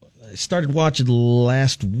started watching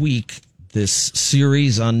last week this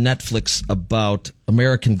series on Netflix about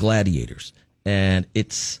American Gladiators, and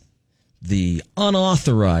it's the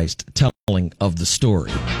unauthorized telling of the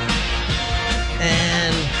story.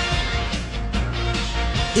 And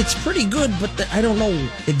it's pretty good, but I don't know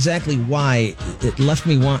exactly why it left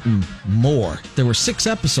me wanting more. There were 6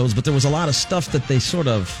 episodes, but there was a lot of stuff that they sort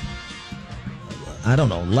of, I don't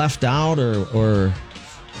know, left out or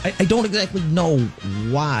I don't exactly know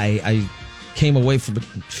why I came away from it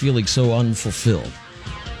feeling so unfulfilled.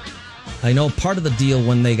 I know part of the deal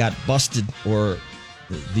when they got busted, or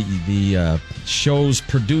the show's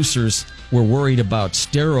producers were worried about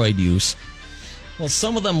steroid use. Well,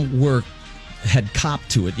 some of them had copped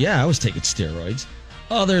to it. Yeah, I was taking steroids.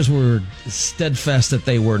 Others were steadfast that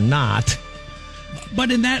they were not.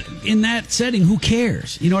 But in that setting, who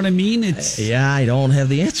cares? You know what I mean? I don't have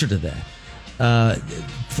the answer to that.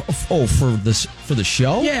 For the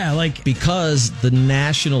show? Yeah, because the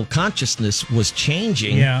national consciousness was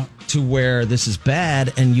changing to where this is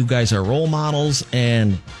bad and you guys are role models,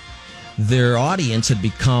 and their audience had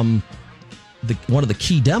become one of the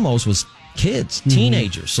key demos was kids,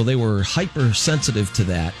 teenagers, so they were hypersensitive to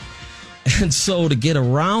that. And so to get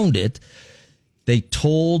around it, they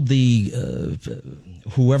told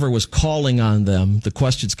whoever was calling on them, the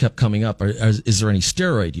questions kept coming up, is there any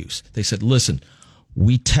steroid use? They said, listen,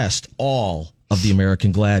 we test all of the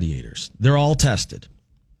American Gladiators. They're all tested.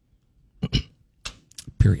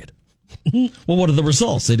 Period. Well, what are the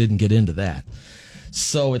results? They didn't get into that.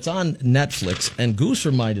 So it's on Netflix, and Goose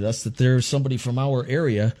reminded us that there's somebody from our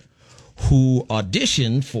area who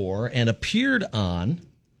auditioned for and appeared on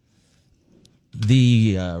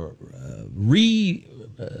the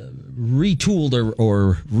retooled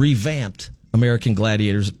or revamped American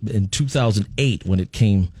Gladiators in 2008 when it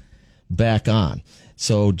came back on.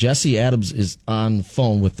 So Jessie Adams is on the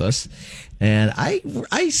phone with us, and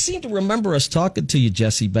I seem to remember us talking to you,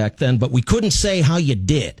 Jessie, back then, but we couldn't say how you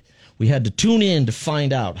did. We had to tune in to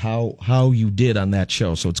find out how you did on that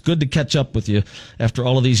show. So it's good to catch up with you after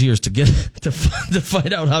all of these years to get to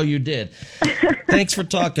find out how you did. Thanks for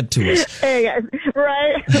talking to us. Hey guys,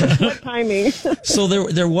 right? What timing? So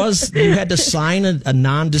you had to sign a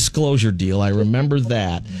non-disclosure deal. I remember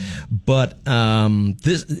that. But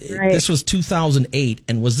this was 2008,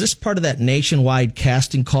 and was this part of that nationwide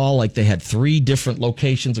casting call? Like they had 3 different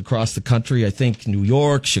locations across the country. I think New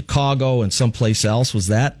York, Chicago, and someplace else. Was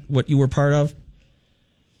that what you were part of?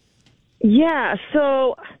 Yeah.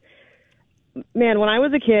 So, man, when I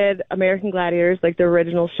was a kid, American Gladiators, like the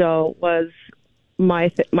original show, was my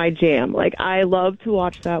jam. Like I loved to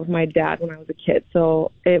watch that with my dad when I was a kid.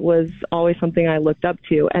 So it was always something I looked up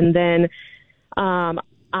to. And then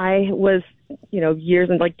I was, years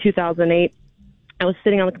in 2008, I was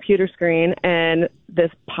sitting on the computer screen and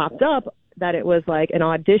this popped up that it was like an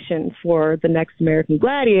audition for the next American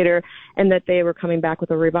Gladiator, and that they were coming back with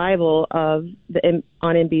a revival of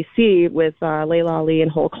on NBC with Layla Ali and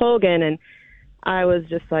Hulk Hogan. And I was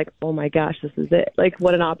just like, oh my gosh, this is it. Like,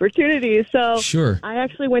 what an opportunity. So sure. I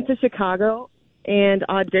actually went to Chicago and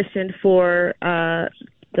auditioned for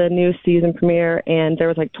the new season premiere, and there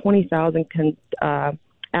was 20,000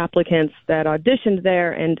 applicants that auditioned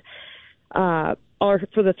there, and or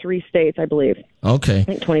for the 3 states, I believe. Okay. I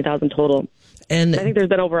think 20,000 total. And I think there's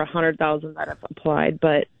been over 100,000 that have applied,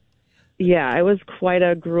 but yeah, it was quite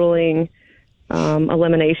a grueling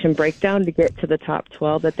elimination breakdown to get to the top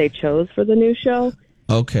 12 that they chose for the new show.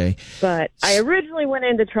 Okay. But I originally went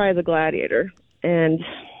in to try as a gladiator, and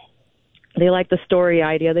they liked the story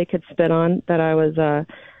idea they could spin on, that I was a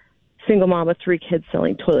single mom with 3 kids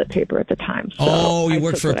selling toilet paper at the time. So you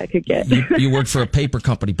worked for what I could get. you worked for a paper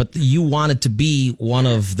company, but you wanted to be one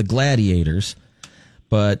of the gladiators,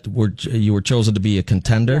 but you were chosen to be a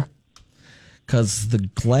contender? Because the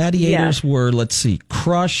gladiators were, let's see,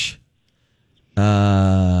 Crush,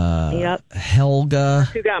 Helga.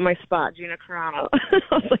 Who got my spot? Gina Carano. I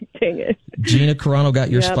was like, dang it. Gina Carano got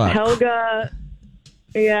your spot. Helga,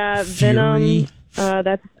 Fury, Venom.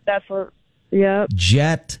 That's what. Yep.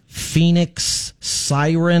 Jet, Phoenix,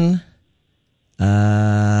 Siren,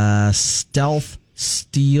 Stealth,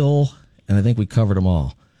 Steel, and I think we covered them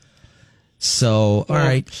all. So, all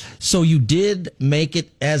right. So you did make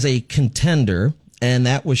it as a contender, and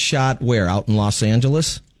that was shot where? Out in Los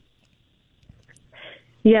Angeles?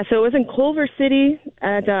 Yeah, so it was in Culver City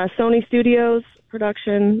at Sony Studios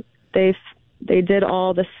production. They did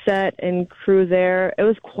all the set and crew there. It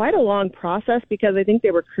was quite a long process because I think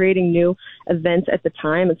they were creating new events at the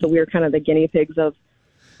time, and so we were kind of the guinea pigs of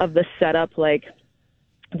the setup, like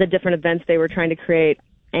the different events they were trying to create.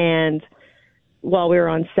 And while we were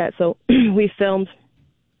on set, so we filmed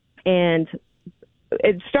and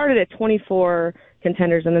it started at 24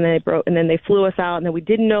 contenders, and then they flew us out, and then we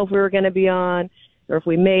didn't know if we were going to be on or if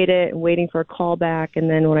we made it, and waiting for a call back. And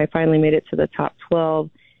then when I finally made it to the top 12,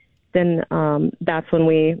 then that's when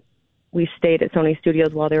we stayed at Sony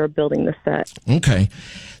Studios while they were building the set. Okay.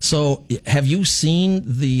 So have you seen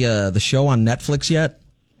the show on Netflix yet?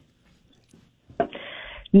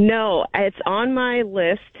 No, it's on my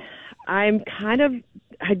list. I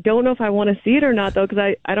don't know if I want to see it or not, though,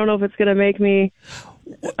 because I don't know if it's going to make me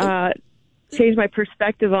change my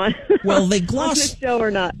perspective on, well, on the show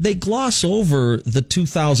or not. They gloss over the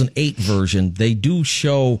 2008 version. They do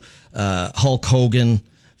show Hulk Hogan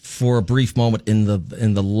for a brief moment in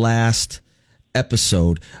the last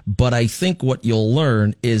episode, but I think what you'll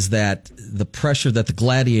learn is that the pressure that the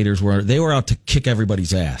Gladiators they were out to kick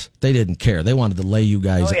everybody's ass. They didn't care. They wanted to lay you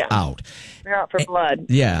guys out. They're out for blood.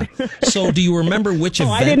 Yeah. So do you remember which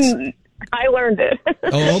events? I didn't. I learned it.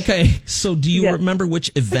 Oh, okay. So do you remember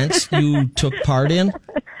which events you took part in?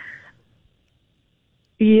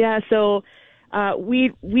 Yeah, so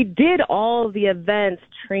we did all of the events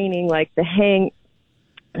training, like the hanging,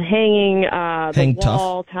 the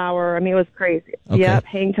wall tower. I mean, it was crazy. Okay. Yep,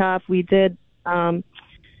 hang tough. We did the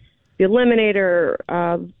Eliminator,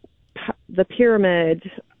 the pyramid,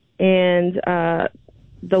 and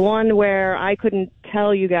the one where I couldn't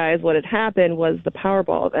tell you guys what had happened was the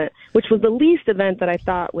Powerball event, which was the least event that I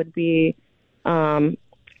thought would be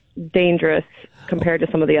dangerous compared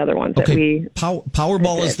to some of the other ones that we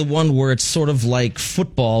Powerball is the one where it's sort of like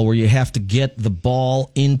football, where you have to get the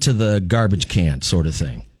ball into the garbage can, sort of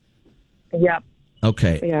thing. Yep.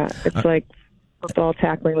 Okay. Yeah, it's like football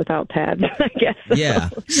tackling without pads, I guess. Yeah.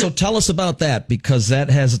 So tell us about that, because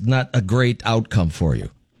that has not a great outcome for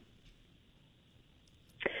you.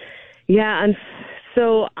 Yeah, and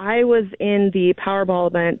so I was in the Powerball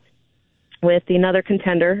event with another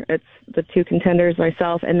contender. It's the two contenders,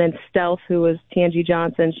 myself, and then Stealth, who was Tangi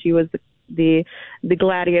Johnson. She was the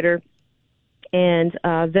Gladiator, and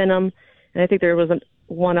Venom. And I think there was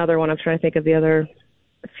one other one. I'm trying to think of the other,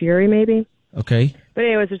 Fury, maybe. Okay. But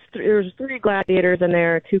anyways, there was 3 Gladiators and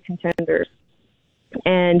there are 2 contenders,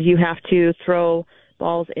 and you have to throw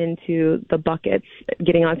balls into the buckets,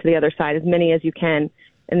 getting onto the other side, as many as you can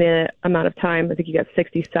in the amount of time. I think you got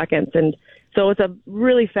 60 seconds. And so it's a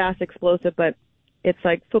really fast, explosive, but it's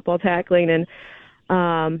like football tackling. And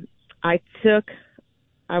I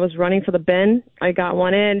was running for the bin. I got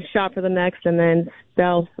one in, shot for the next, and then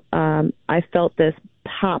Stealth, I felt this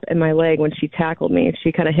pop in my leg when she tackled me.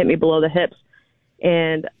 She kind of hit me below the hips,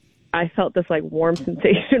 and I felt this like warm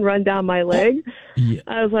sensation run down my leg. Yeah.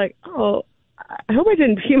 I was like, oh, I hope I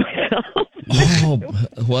didn't pee myself. Oh,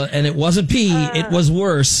 well, and it wasn't pee. It was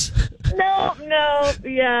worse. No.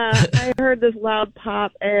 Yeah. I heard this loud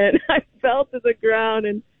pop, and I fell to the ground,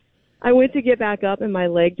 and I went to get back up, and my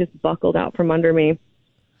leg just buckled out from under me.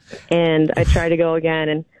 And I tried to go again,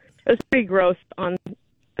 and it was pretty gross. It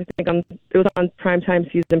was on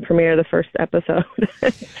primetime season premiere, the first episode.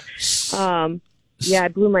 Yeah, I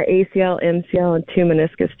blew my ACL, MCL, and 2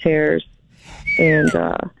 meniscus tears. And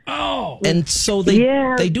and so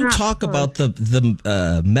they do talk about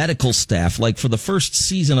the medical staff. Like for the first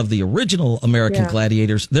season of the original American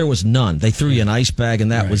Gladiators, there was none. They threw you an ice bag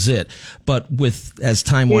and that was it. But as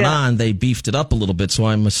time went on, they beefed it up a little bit. So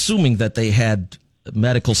I'm assuming that they had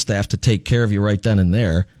medical staff to take care of you right then and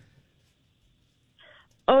there.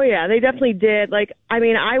 Oh yeah, they definitely did. Like, I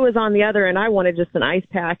mean, I was on the other end. I wanted just an ice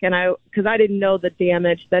pack, and because I didn't know the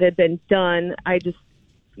damage that had been done. I just,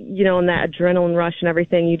 in that adrenaline rush and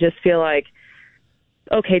everything, you just feel like,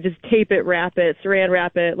 okay, just tape it, wrap it, saran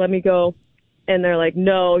wrap it, let me go. And they're like,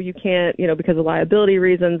 no, you can't, because of liability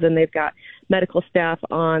reasons. And they've got medical staff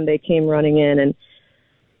on. They came running in, and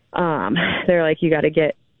they're like, you got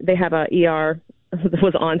to they have a ER that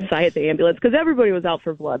was on site at the ambulance, because everybody was out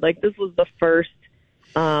for blood. Like, this was the first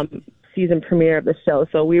season premiere of the show.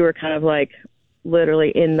 So we were kind of like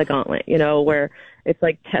literally in the gauntlet, where it's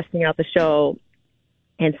like testing out the show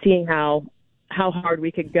and seeing how hard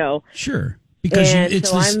we could go. Sure. Because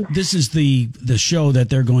this is the show that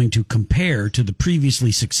they're going to compare to the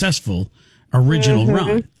previously successful original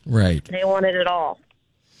run. Right. They wanted it all.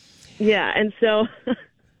 Yeah. And so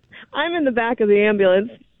I'm in the back of the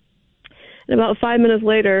ambulance, and about 5 minutes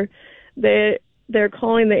later, they're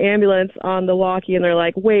calling the ambulance on the walkie, and they're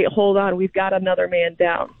like, wait, hold on, we've got another man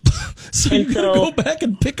down. So you're going to go back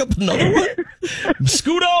and pick up another one?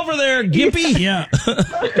 Scoot over there, Gimpy. Yeah.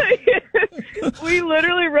 We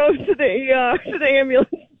literally rode to the ambulance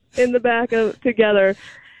in the back together.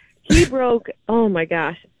 He broke, oh my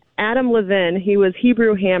gosh, Adam Levin. He was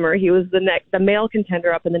Hebrew Hammer. He was the male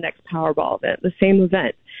contender up in the next Powerball event, the same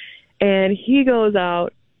event. and he goes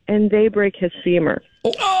out and they break his femur.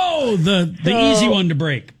 Oh, the easy one to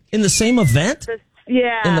break. In the same event?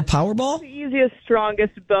 Yeah. In the Powerball? The easiest,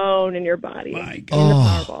 strongest bone in your body. My God. In the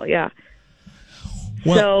Powerball, yeah.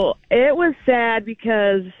 Well, so it was sad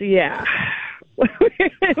because, yeah,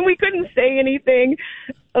 we couldn't say anything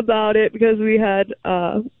about it because we had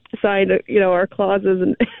signed, our clauses,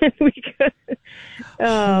 and we could.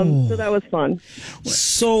 So that was fun.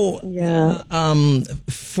 So, yeah.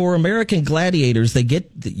 For American Gladiators,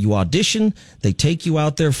 you audition, they take you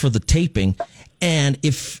out there for the taping, and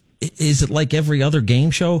is it like every other game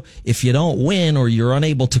show? If you don't win or you're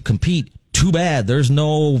unable to compete, too bad. There's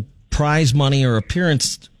no prize money or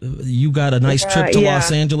appearance. You got a nice trip to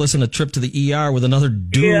Los Angeles and a trip to the ER with another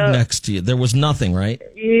dude next to you. There was nothing, right?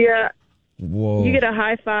 Yeah. Whoa. You get a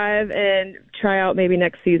high five and try out maybe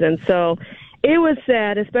next season. So it was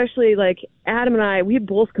sad, especially like Adam and I, we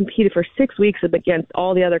both competed for 6 weeks against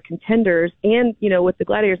all the other contenders and, with the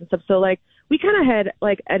Gladiators and stuff. So like we kind of had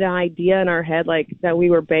like an idea in our head, like that we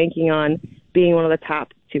were banking on being one of the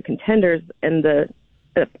top 2 contenders in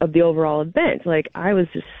of the overall event. Like I was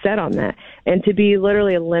just set on that, and to be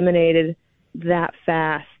literally eliminated that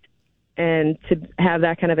fast and to have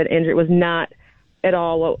that kind of an injury was not at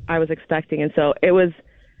all what I was expecting. And so it was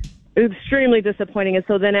extremely disappointing. And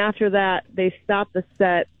so then after that, they stopped the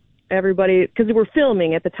set, everybody, because we were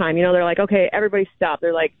filming at the time, they're like, okay, everybody stop.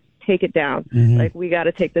 They're like, take it down. Mm-hmm. Like, we got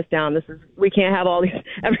to take this down. We can't have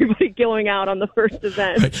everybody going out on the first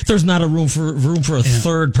event. Right. There's not a room for a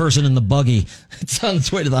third person in the buggy. It's on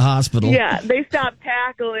its way to the hospital. Yeah, they stopped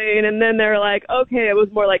tackling, and then they're like, okay, it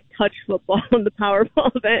was more like touch football in the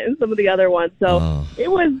Powerball event and some of the other ones. So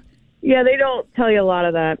it was, they don't tell you a lot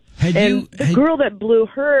of that. The girl that blew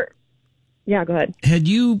her, go ahead. Had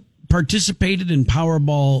you participated in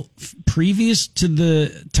Powerball previous to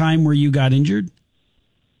the time where you got injured?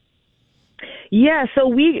 Yeah, so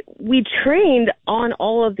we trained on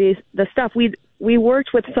all of the stuff. We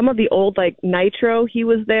worked with some of the old, like Nitro. He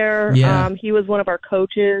was there. Yeah. He was one of our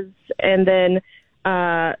coaches. And then,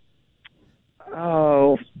 gosh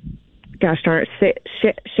darn it,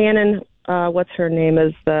 Shannon, what's her name,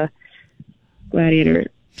 is the Gladiator.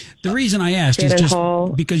 The reason I asked Shannon is just Hall.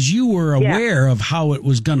 because you were aware of how it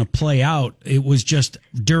was going to play out. It was just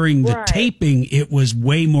during the taping, it was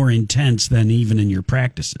way more intense than even in your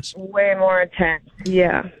practices. Way more intense.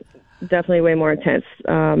 Yeah, definitely way more intense.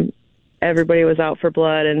 Everybody was out for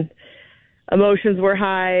blood and emotions were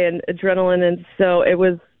high and adrenaline. And so it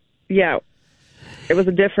was, it was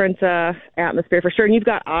a different atmosphere for sure. And you've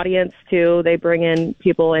got audience too. They bring in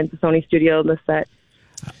people into Sony Studio in the set.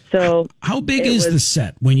 So how big is the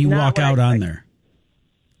set when you walk out on there?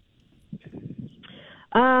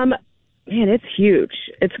 Man, it's huge.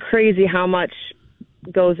 It's crazy how much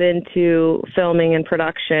goes into filming and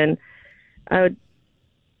production. I'd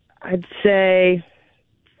say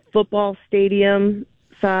football stadium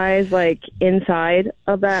size, like inside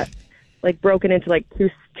of that, like broken into like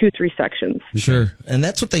two, 3 sections. Sure. And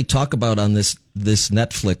that's what they talk about on this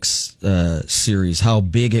Netflix series, how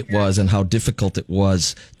big it was and how difficult it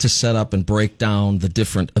was to set up and break down the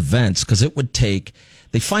different events, because it would take,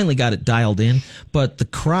 they finally got it dialed in, but the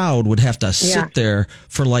crowd would have to sit there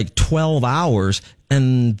for like 12 hours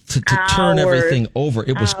and to turn everything over.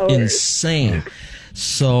 It was insane.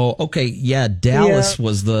 So, Dallas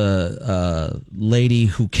was the lady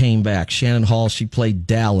who came back. Shannon Hall, she played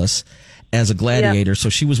Dallas as a gladiator. So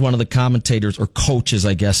she was one of the commentators or coaches,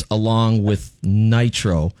 I guess, along with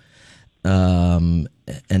Nitro.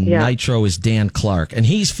 Nitro is Dan Clark, and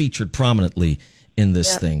he's featured prominently in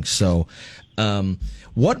this thing. So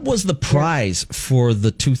what was the prize for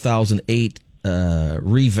the 2008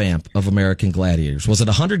 revamp of American Gladiators? Was it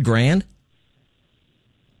 $100,000?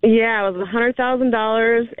 Yeah, it was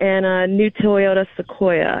 $100,000 and a new Toyota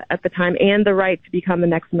Sequoia at the time, and the right to become the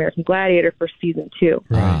next American Gladiator for season 2.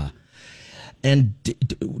 Right. And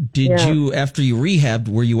did you, after you rehabbed,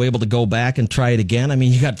 were you able to go back and try it again? I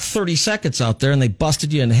mean, you got 30 seconds out there and they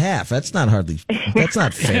busted you in half. That's not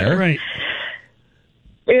fair. Right.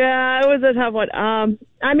 Yeah, it was a tough one. I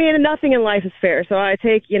mean, nothing in life is fair. So I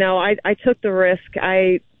took the risk.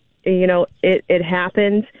 It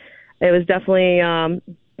happened. It was definitely,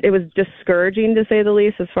 it was discouraging to say the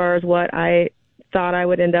least as far as what I thought I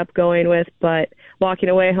would end up going with, but walking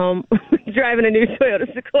away home, driving a new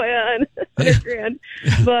Toyota Sequoia and $100,000.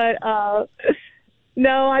 But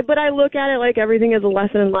but I look at it like everything is a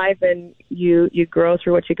lesson in life, and you grow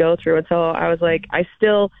through what you go through. And so I was like, I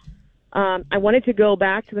wanted to go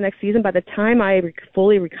back to the next season. By the time I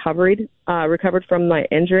fully recovered from my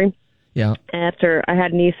injury, after I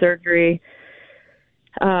had knee surgery,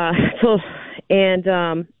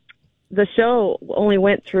 the show only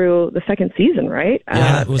went through the second season, right?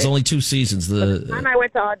 Yeah, it was only 2 seasons. The time I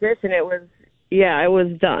went to audition, it was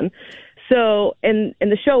done. So, and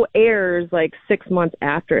the show airs like 6 months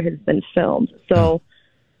after it has been filmed. So,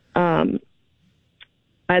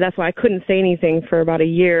 that's why I couldn't say anything for about a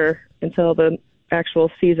year until the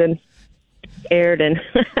actual season aired. And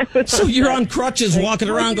so you're on crutches, like, walking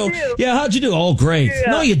around, going, "Yeah, how'd you do? Oh, great!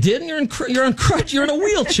 Yeah. No, you didn't. You're on crutch. You're in a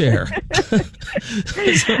wheelchair."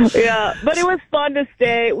 Yeah, but it was fun to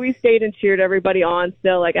stay. We stayed and cheered everybody on.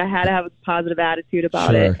 Still, like, I had to have a positive attitude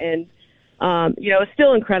about it, and it was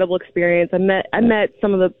still an incredible experience. I met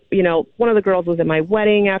some of the, one of the girls was at my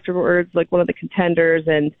wedding afterwards, like one of the contenders,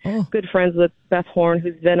 and good friends with Beth Horn,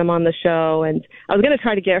 who's Venom on the show. And I was going to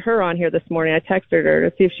try to get her on here this morning. I texted her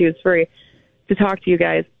to see if she was free to talk to you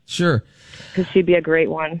guys. Sure. Because she'd be a great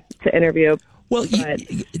one to interview. Well,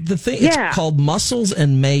 the thing, it's called Muscles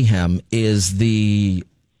and Mayhem, is the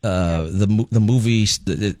movie.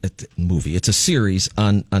 It's a series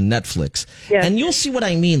on Netflix, and you'll see what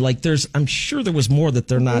I mean. Like, I'm sure there was more that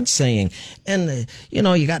they're not saying, and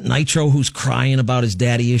you got Nitro, who's crying about his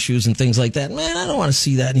daddy issues and things like that. Man, I don't want to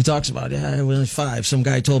see that. And he talks about, I was 5. Some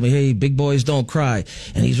guy told me, hey, big boys don't cry,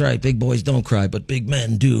 and he's right. Big boys don't cry, but big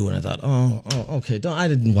men do. And I thought, oh, okay. I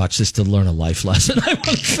didn't watch this to learn a life lesson. I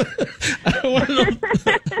want to know.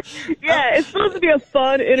 Yeah, it's supposed to be a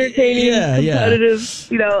fun, entertaining, competitive,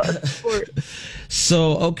 sport.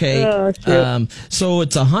 So, okay. So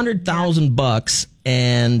it's $100,000,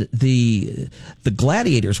 and the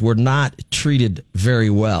Gladiators were not treated very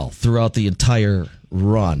well throughout the entire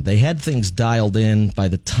run. They had things dialed in by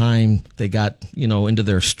the time they got, into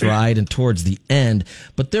their stride and towards the end,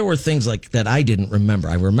 but there were things like that I didn't remember.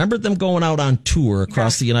 I remembered them going out on tour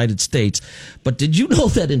across the United States, but did you know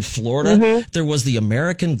that in Florida there was the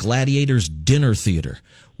American Gladiators Dinner Theater?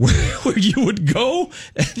 Where you would go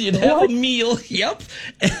and you'd have a meal,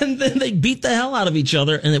 and then they beat the hell out of each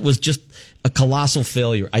other, and it was just a colossal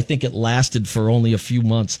failure. I think it lasted for only a few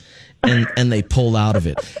months, and they pulled out of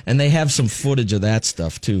it. And they have some footage of that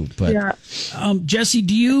stuff too. But Jessie,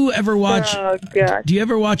 do you ever watch? Do you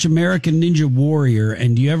ever watch American Ninja Warrior?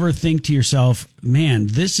 And do you ever think to yourself, man,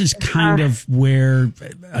 this is kind of where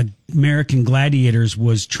American Gladiators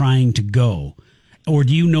was trying to go? Or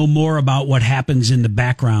do you know more about what happens in the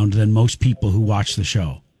background than most people who watch the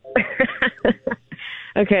show?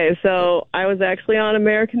 Okay, so I was actually on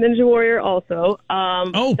American Ninja Warrior also.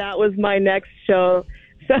 That was my next show.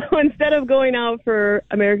 So instead of going out for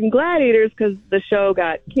American Gladiators, because the show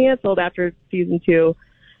got canceled after season 2,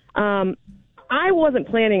 I wasn't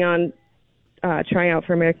planning on trying out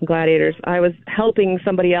for American Gladiators. I was helping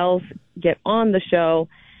somebody else get on the show,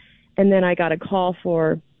 and then I got a call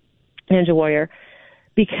for Ninja Warrior,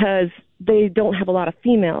 because they don't have a lot of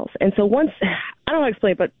females. And so I don't know how to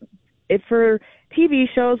explain it, but for TV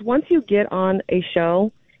shows, once you get on a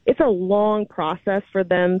show, it's a long process for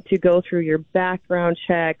them to go through your background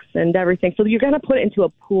checks and everything. So you're going to put it into a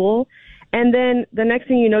pool. And then the next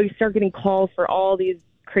thing you know, you start getting calls for all these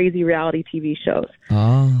crazy reality TV shows.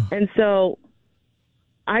 And so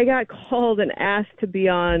I got called and asked to be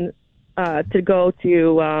on, to go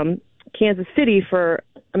to Kansas City for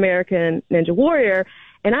American Ninja Warrior,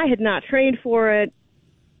 and I had not trained for it.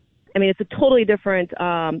 I mean, it's a totally different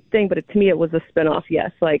thing, but to me it was a spinoff,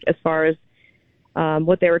 yes, like as far as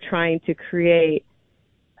what they were trying to create,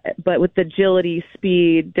 but with agility,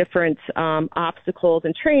 speed, different obstacles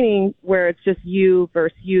and training, where it's just you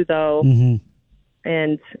versus you, though,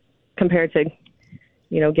 and compared to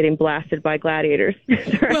getting blasted by gladiators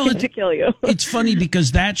to kill you. It's funny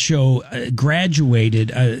because that show graduated,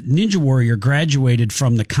 Ninja Warrior graduated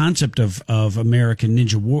from the concept of American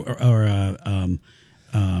Ninja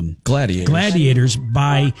Gladiators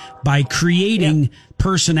by creating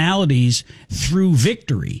personalities through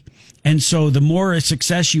victory. And so the more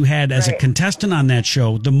success you had as a contestant on that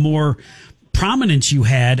show, the more prominence you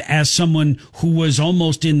had as someone who was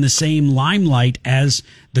almost in the same limelight as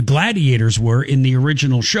the Gladiators were in the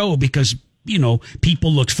original show, because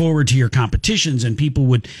people looked forward to your competitions, and people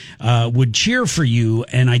would cheer for you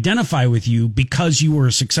and identify with you because you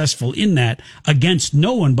were successful in that against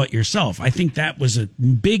no one but yourself. I think that was a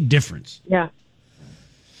big difference. Yeah.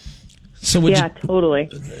 So totally.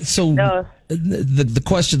 So the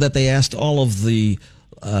question that they asked all of the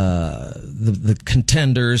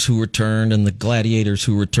contenders who returned and the gladiators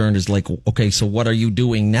who returned is like, okay, so what are you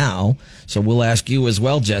doing now? So we'll ask you as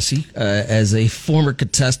well, Jessie, as a former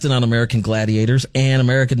contestant on American Gladiators and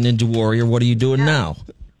American Ninja Warrior, what are you doing now?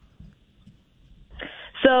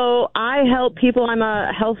 So I help people. I'm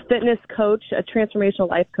a health fitness coach, a transformational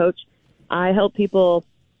life coach. I help people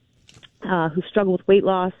who struggle with weight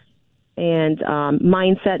loss, and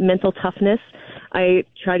mindset, mental toughness. I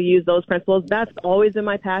try to use those principles. That's always been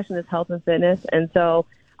my passion, is health and fitness. And so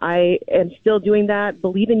I am still doing that.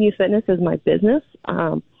 Believe in You Fitness is my business.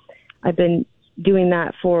 I've been doing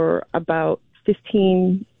that for about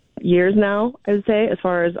 15 years now, I would say, as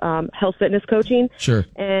far as health fitness coaching. Sure.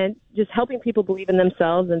 And just helping people believe in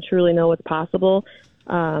themselves and truly know what's possible.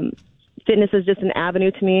 Fitness is just an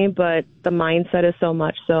avenue to me, but the mindset is so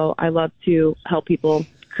much. So I love to help people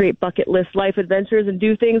create bucket list life adventures and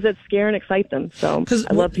do things that scare and excite them. So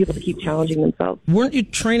I love people to keep challenging themselves. Weren't you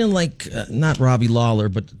training like, not Robbie Lawler,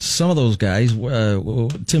 but some of those guys,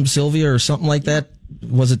 Tim Sylvia or something like that?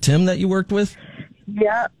 Was it Tim that you worked with?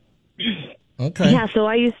 Yeah. Okay. Yeah, so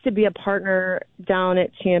I used to be a partner down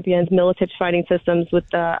at Champions Militich Fighting Systems with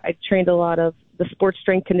I trained a lot of the sports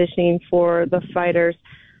strength conditioning for the fighters.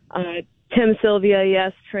 Tim Sylvia,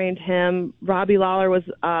 yes, trained him. Robbie Lawler was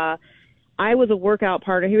I was a workout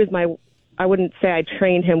partner. He was I wouldn't say I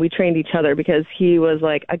trained him. We trained each other because he was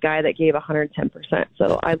like a guy that gave 110%.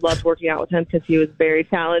 So I loved working out with him because he was very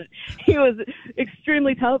talented. He was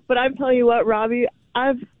extremely tough. But I'm telling you what, Robbie,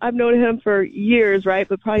 I've known him for years, right?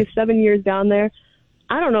 But probably 7 years down there.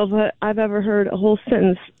 I don't know if I've ever heard a whole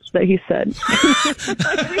sentence that he said.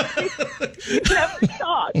 He never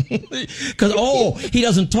talked. Because, he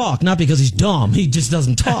doesn't talk. Not because he's dumb. He just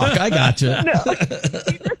doesn't talk. I got you. No, he just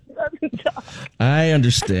doesn't talk. I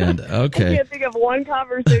understand. Okay. I can't think of one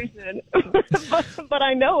conversation, but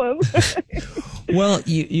I know him. Well,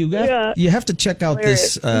 you have to check out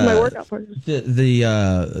Hilarious. this My workout partner.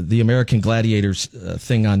 the American Gladiators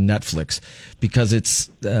thing on Netflix, because it's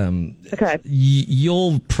okay.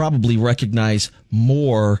 You'll probably recognize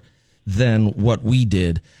more than what we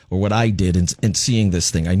did or what I did in seeing this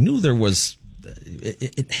thing. I knew there was.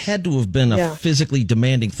 It had to have been a physically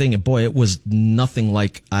demanding thing, and boy, it was nothing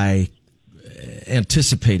like I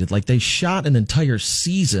anticipated. Like, they shot an entire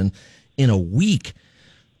season in a week.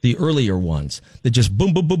 The earlier ones, they just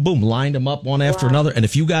boom, boom, boom, boom, lined them up one after another. And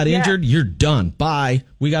if you got injured, you're done. Bye.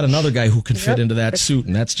 We got another guy who can fit into that suit,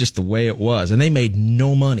 and that's just the way it was. And they made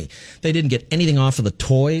no money. They didn't get anything off of the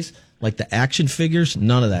toys, like the action figures,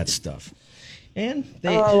 none of that stuff. And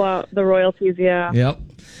they, the royalties, yeah. Yep.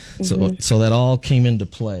 So that all came into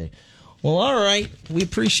play. Well, all right. We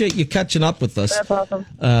appreciate you catching up with us. That's awesome.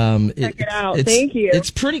 Check it out. Thank you. It's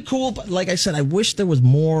pretty cool, but like I said, I wish there was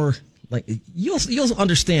more. Like, you'll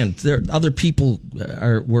understand. There other people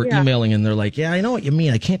were emailing, and they're like, "Yeah, I know what you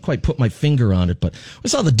mean. I can't quite put my finger on it." But I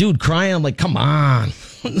saw the dude crying. I'm like, "Come on,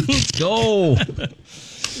 let's go."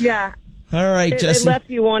 Yeah. All right, Jessie. It left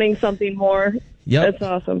you wanting something more. Yep. That's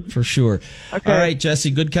awesome. For sure. Okay. All right,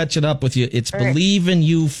 Jessie. Good catching up with you. It's Believe in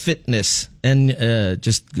You Fitness, and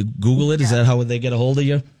just Google it. Is that how they get a hold of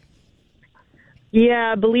you?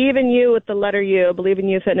 Yeah, Believe in You with the letter U, Believe in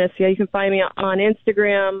You Fitness. Yeah, you can find me on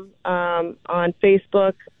Instagram, on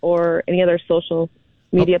Facebook, or any other social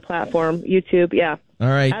media platform, YouTube. Yeah. All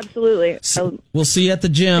right. Absolutely. We'll see you at the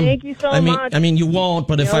gym. Thank you so much. I mean, you won't,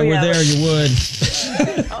 but if I were there, you would.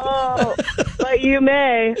 But you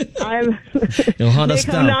may. You'll hunt us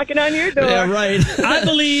down. I'm knocking on your door. Yeah, right. I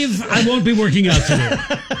believe I won't be working out today.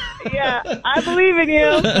 Yeah, I believe in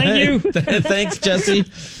you. Thank you. Thanks, Jessie.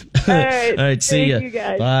 All right. All right, see ya. Thank you,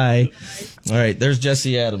 guys. Bye. All right, there's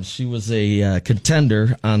Jessie Adams. She was a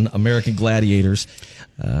contender on American Gladiators.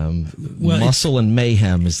 Muscle and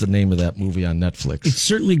Mayhem is the name of that movie on Netflix. It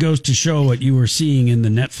certainly goes to show what you were seeing in the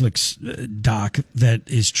Netflix doc that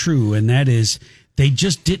is true, and that is they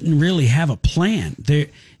just didn't really have a plan.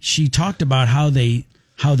 She talked about how they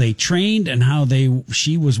trained and how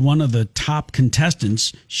she was one of the top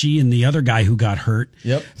contestants. She and the other guy who got hurt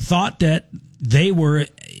thought that they were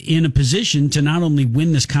in a position to not only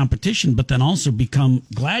win this competition, but then also become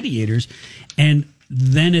gladiators. And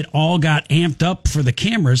then it all got amped up for the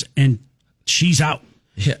cameras, and she's out.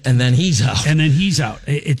 Yeah, and then he's out.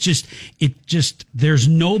 It just, there's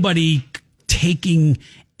nobody taking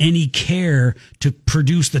any care to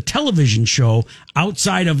produce the television show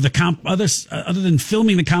outside of the other than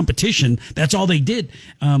filming the competition. That's all they did.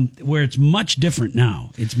 Where it's much different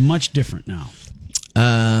now.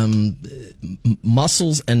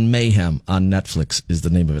 Muscles and Mayhem on Netflix is the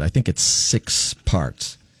name of it. I think it's 6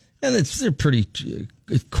 parts, and they're pretty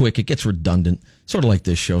quick. It gets redundant, sort of like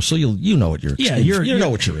this show. So you know what you know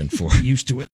what you're in for. Used to it.